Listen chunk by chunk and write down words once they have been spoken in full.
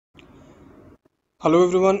Hello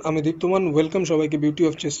everyone, আমি দীপ্তমান। Welcome সবাইকে beauty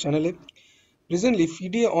of chess চ্যানেলে। রিসেন্টলি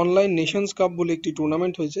ফিডে অনলাইন নেশনস কাপ বলে একটি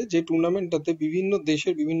টুর্নামেন্ট হয়েছে, যে টুর্নামেন্টটাতে বিভিন্ন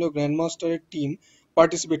দেশের বিভিন্ন গ্র্যান্ড মাস্টারের টিম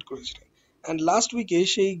পার্টিসিপেট করেছিলেন। অ্যান্ড লাস্ট উইকে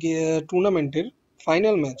সেই টুর্নামেন্টের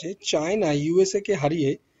ফাইনাল ম্যাচে চায়না ইউএসএ কে হারিয়ে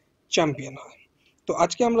চ্যাম্পিয়ন হয়। তো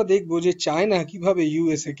আজকে আমরা দেখবো যে চায়না কিভাবে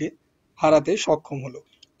ইউএসএ কে হারাতে সক্ষম হলো।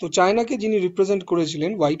 তো চায়নাকে যিনি রিপ্রেজেন্ট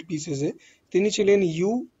করেছিলেন হোয়াইট পিসেসে, তিনি ছিলেন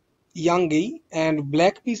ইউ ইয়াংগেই, অ্যান্ড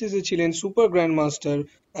ব্ল্যাক পিসেসে ছিলেন সুপার গ্র্যান্ড মাস্টার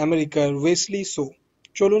আমেরিকার ওয়েসলি সো।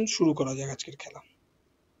 চলুন শুরু করা যাক আজকের খেলা।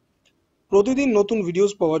 প্রতিদিন নতুন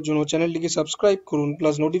ভিডিওস পাওয়ার জন্য চ্যানেলটিকে সাবস্ক্রাইব করুন,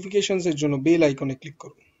 প্লাস নোটিফিকেশনস এর জন্য বেল আইকনে ক্লিক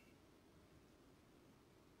করুন।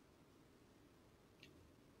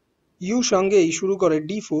 ইউ ইয়াংগেই শুরু করে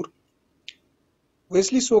d4।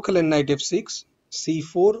 ওয়েসলি সো খেলেন night f6,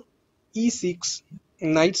 c4, e6,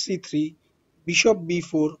 night c3, bishop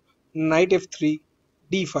b4, night f3,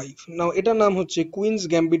 d5। নাও এটার নাম হচ্ছে queen's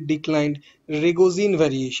gambit declined রেগোজিন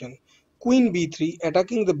variation. Queen b3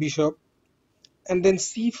 attacking the bishop, and then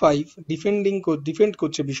c5 defend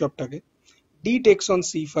করছে বিশপটাকে। d takes on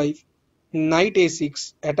c5, knight a6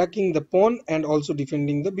 attacking the pawn and also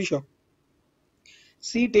defending the bishop,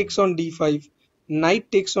 c takes on d5, knight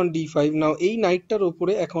takes on d5। নাও এই নাইটটার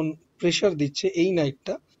উপরে এখন pressure দিচ্ছে এই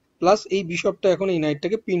নাইটটা, plus এই বিশপটা এখন এই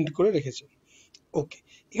নাইটটাকে পিন্ড করে রেখেছে। ওকে,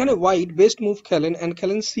 এখানে হোয়াইট বেস্ট মুভ খেলেন অ্যান্ড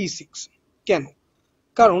খেলেন c6। কেন?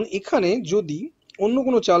 কারণ এখানে যদি অন্য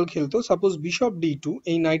কোনো চাল খেলতো, সাপোজ বিশপ d2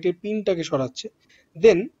 এই নাইটের পিনটাকে সরাচ্ছে,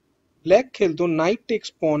 দেন ব্ল্যাক খেলতো নাইট টেক্স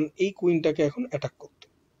পন, এই কুইনটাকে এখন অ্যাটাক করতো।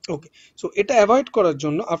 ওকে, সো এটা অ্যাভয়েড করার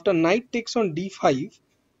জন্য after night text on d5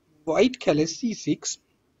 white খেলে c6,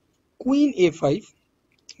 queen a5,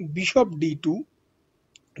 bishop d2,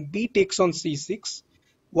 b text on c6,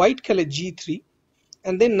 white খেলে g3,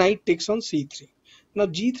 and then knight takes on c3। না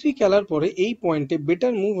g3 খেলার পরে এই পয়েন্টে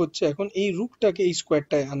বেটার মুভ হচ্ছে এখন এই রুকটাকে এই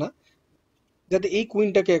স্কোয়ারটায় আনা, যাতে এই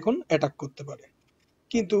কুইনটাকে এখন অ্যাটাক করতে পারে।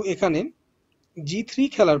 কিন্তু এখানে g3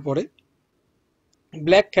 খেলার পরে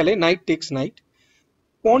ব্ল্যাক খেলে নাইট টেক্স নাইট,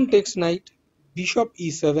 পন text night, bishop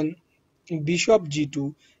e7, bishop g2,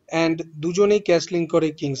 and দুজনেই ক্যাসলিং করে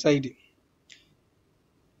কিং সাইডে।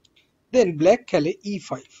 দেন ব্ল্যাক খেলে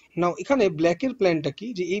e5। নাও এখানে ব্ল্যাকের প্ল্যানটা কি,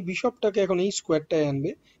 যে এই বিশপটাকে এখন এই স্কোয়ারটায়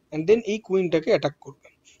আনবে অ্যান্ড দেন এই কুইনটাকে অ্যাটাক করবে।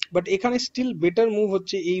 বাট এখানে স্টিল বেটার মুভ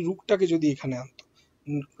হচ্ছে এই রুকটাকে যদি এখানে আনতো,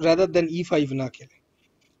 রাদার দেন e5 না খেলে।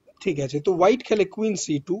 ঠিক আছে, তো হোয়াইট খেলে queen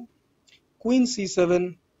c2, queen c7,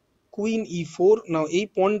 queen e4। নাও এই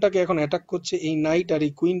পনটাকে এখন অ্যাটাক করছে এই নাইট আর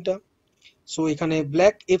এই কুইনটা। সো এখানে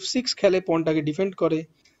ব্ল্যাক f6 খেলে পনটাকে ডিফেন্ড করে।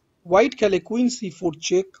 হোয়াইট খেলে queen c4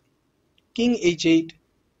 check, king h8,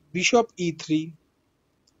 bishop e3,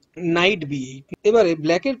 night b8। এবারে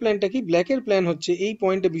ব্ল্যাকের প্ল্যানটা কি? ব্ল্যাকের প্ল্যান হচ্ছে এই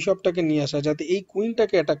পয়েন্টে বিশপটাকে নিয়ে আসা, যাতে এই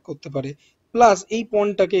কুইনটাকে অ্যাটাক করতে পারে, প্লাস এই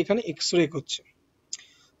পয়েন্টটাকে এখানে এক্সরে করছে।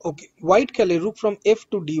 ওকে, হোয়াইট খেলে রুক from f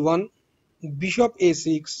two d1, bishop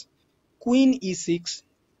a6, queen e6,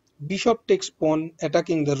 bishop text পন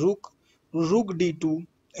অ্যাটাকিং দ্য রুক, রুক d2,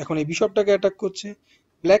 এখন এই বিশপটাকে অ্যাটাক করছে।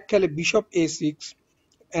 ব্ল্যাক খেলে bishop a6,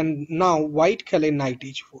 and now white খেলে নাইট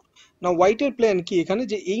h4। নাও হোয়াইটের প্ল্যান কি এখানে,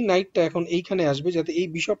 যে এই নাইটটা এখন এইখানে আসবে যাতে এই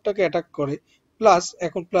বিশপটাকে অ্যাটাক করে, প্লাস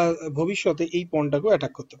এখন ভবিষ্যতে এই পনটাকেও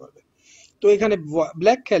অ্যাটাক করতে পারবে। তো এখানে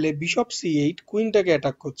ব্ল্যাক খেলে বিশপ c8, কুইনটাকে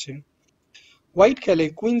অ্যাটাক করছে। হোয়াইট খেলে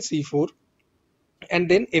queen c4 and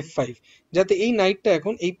then f5, যাতে এই নাইটটা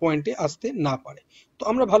এখন এই পয়েন্টে আসতে না পারে। তো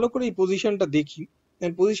আমরা ভালো করে এই পজিশনটা দেখি,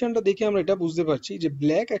 পজিশনটা দেখে আমরা এটা বুঝতে পারছি যে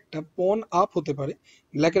ব্ল্যাক একটা পন আপ হতে পারে,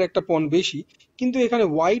 ব্ল্যাকের একটা পন বেশি, কিন্তু এখানে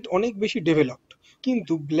হোয়াইট অনেক বেশি ডেভেলপড।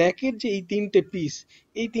 কিন্তু ব্ল্যাকের যে এই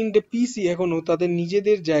তিনটে পিসই এখনো তাদের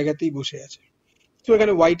নিজেদের জায়গাতেই বসে আছে। তো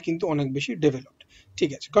এখানে হোয়াইট কিন্তু অনেক বেশি ডেভেলপড। ঠিক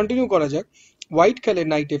আছে, কন্টিনিউ করা যাক। হোয়াইট খেলে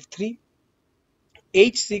নাইট f3,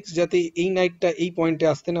 h6, যাতে এই নাইটটা এই পয়েন্টে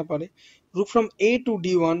আসতে না পারে। রুক ফ্রম a টু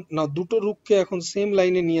d1, না দুটো রুককে এখন সেম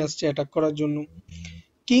লাইনে নিয়ে আসছে অ্যাটাক করার জন্য।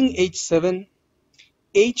 King h7,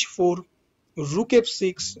 h4, রুক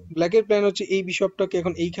f6। ব্ল্যাকের প্ল্যান হচ্ছে এই বিশপটাকে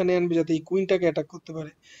এখন এইখানে আনবে, যাতে এই কুইনটাকে অ্যাটাক করতে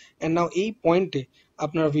পারে। অ্যান্ড নাও এই পয়েন্টে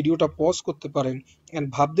আপনারা ভিডিওটা পজ করতে পারেন অ্যান্ড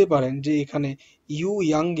ভাবতে পারেন যে এখানে ইউ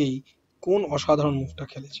ইয়াংগেই কোন অসাধারণ মুভটা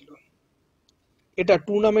খেলেছিল। এটা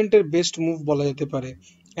টুর্নামেন্টের বেস্ট মুভ বলা যেতে পারে।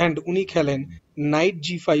 অ্যান্ড উনি খেলেন নাইট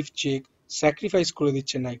g5 চেক, স্যাক্রিফাইস করে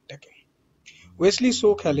দিচ্ছে নাইটটাকে। ওয়েসলি সো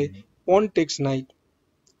খেলে পন টেক্স নাইট,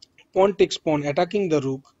 পন টেক্স পন অ্যাটাকিং দ্য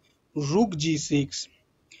রুক, রুক g6।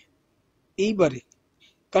 এইবারে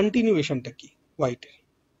কন্টিনিউয়েশনটা কি হোয়াইটের?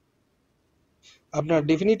 আপনারা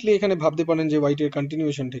ডেফিনেটলি এখানে ভাবতে পারেন যে হোয়াইটের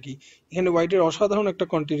কন্টিনিউয়েশনটা কি। এখানে হোয়াইটের অসাধারণ একটা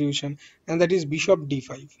continuation, and that is bishop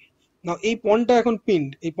d5। নাও এই পনটা এখন পিন্ড,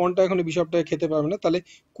 এই পনটা এখন বিশপটাকে খেতে পারবে না, তাহলে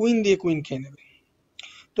কুইন দিয়ে কুইন খেয়ে নেবে।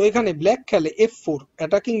 তো এখানে ব্ল্যাক খেলে f4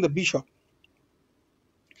 attacking the bishop,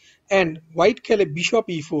 and white খেলে বিশপ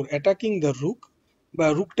e4 অ্যাটাকিং দ্য রুক, বা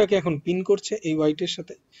রুকটাকে এখন পিন করছে এই হোয়াইটের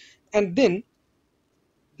সাথে। অ্যান্ড দেন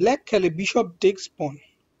ব্ল্যাক খেলে বিশপ টেক্স পন।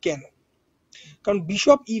 কেন? কারণ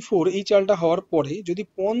বিশপ e4 এই চালটা হওয়ার পরে যদি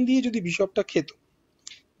পন দিয়ে যদি বিশপটা খেত,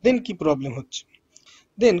 দেন কি প্রবলেম হচ্ছে?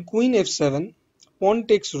 দেন কুইন f7, পন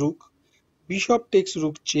text রুক, bishop text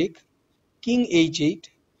রুক check, king h8,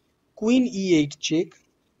 queen e8 check,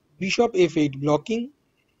 bishop f8 blocking,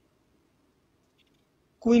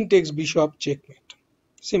 queen text bishop checkmate.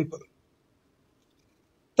 Simple.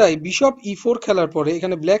 তাই বিশপ e4 খেলার পরে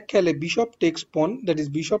এখানে ব্ল্যাক খেলে বিশপ টেক্স পন, that is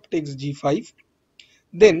bishop text g5,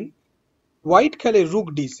 then white খেলে রুক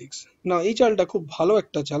d6। না, এই চালটা খুব ভালো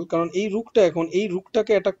একটা চাল, কারণ এই রুকটা এখন এই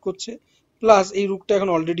রুকটাকে অ্যাটাক করছে, প্লাস এই রুকটা এখন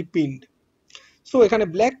অলরেডি পিন্ড। সো এখানে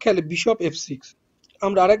ব্ল্যাক খেলে বিশপ f6।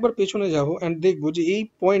 আমরা আরেকবার পেছনে যাব অ্যান্ড দেখবো যে এই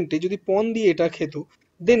পয়েন্টে যদি পন দিয়ে এটা খেত,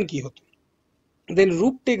 দেন কি হতো? দেন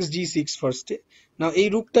রুক টেক্স g6 ফার্স্টে। না, এই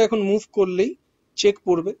রুকটা এখন মুভ করলেই চেক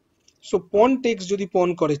পড়বে। সো পন টেক্স যদি পন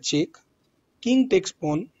করে চেক, কিং টেক্স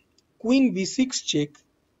পন, queen b6 check,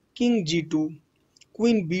 king g2,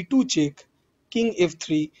 queen b2 check, king f3,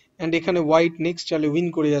 and এখানে হোয়াইট নেক্সট চালে উইন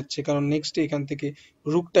করে যাচ্ছে, কারণ নেক্সটে এখান থেকে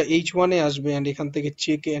রুকটা h1 এ আসবে অ্যান্ড এখান থেকে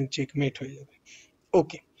চেক অ্যান্ড চেকমেট হয়ে যাবে।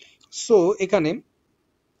 ওকে, সো এখানে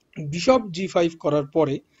বিশপ g5 করার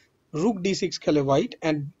পরে রুক d6 খেলে হোয়াইট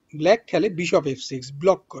অ্যান্ড ব্ল্যাক খেলে বিশপ f6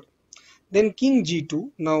 ব্লক করে। দেন কিং g2।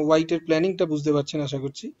 নাও হোয়াইটের প্ল্যানিংটা বুঝতে পারছেন আশা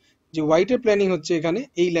করছি, যে হোয়াইটের প্ল্যানিং হচ্ছে এখানে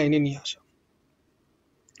এই লাইনে নিয়ে আসা।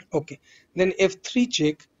 ওকে, দেন f3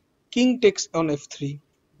 check, king text on f3,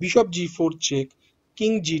 bishop g4 check,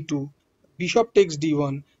 king g2, bishop text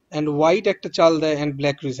d1, and white একটা চাল দেয় অ্যান্ড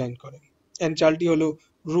ব্ল্যাক রিজাইন করে, অ্যান্ড চালটি হলো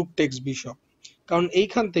রুক টেক্স বিশপ। কারণ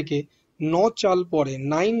এইখান থেকে 9 চাল পরে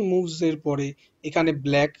 9 মুভস এর পরে এখানে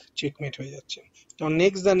ব্ল্যাক চেকমেট হয়ে যাচ্ছে, কারণ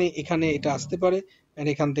নেক্সট দানে এখানে এটা আসতে পারে অ্যান্ড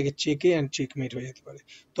এখান থেকে চেকে অ্যান্ড চেকমেট হয়ে যেতে পারে।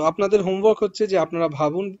 তো আপনাদের হোমওয়ার্ক হচ্ছে যে আপনারা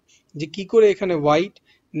ভাবুন যে কি করে এখানে হোয়াইট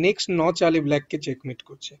নেক্সট 9 চালে ব্ল্যাককে চেকমেট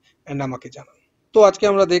করছে অ্যান্ড আমাকে জানান। তো আজকে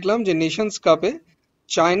আমরা দেখলাম যে নেশনস কাপে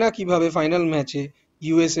চায়না কিভাবে ফাইনাল ম্যাচে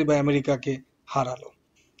ইউএসএ বা আমেরিকাকে হারালো।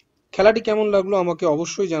 খেলাটি কেমন লাগলো আমাকে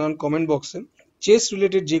অবশ্যই জানান কমেন্ট বক্সে। চেস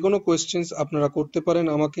রিলেটেড যে কোনো কোয়েশ্চেন্স আপনারা করতে পারেন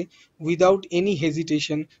আমাকে উইদাউট এনি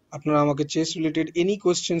হেজিটেশন। আপনারা আমাকে চেস রিলেটেড এনি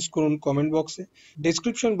কোয়েশ্চেন্স করুন কমেন্ট বক্সে।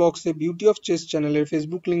 ডেসক্রিপশন বক্সে বিউটি অফ চেস চ্যানেলের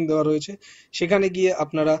ফেসবুক লিঙ্ক দেওয়া রয়েছে, সেখানে গিয়ে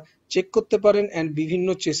আপনারা চেক করতে পারেন অ্যান্ড বিভিন্ন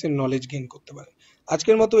চেসের নলেজ গেইন করতে পারেন।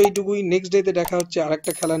 আজকের মতো এইটুকুই। নেক্সট ডেতে দেখা হচ্ছে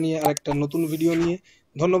আরেকটা খেলা নিয়ে, আরেকটা নতুন ভিডিও নিয়ে।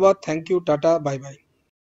 ধন্যবাদ, thank you, tata, bye bye.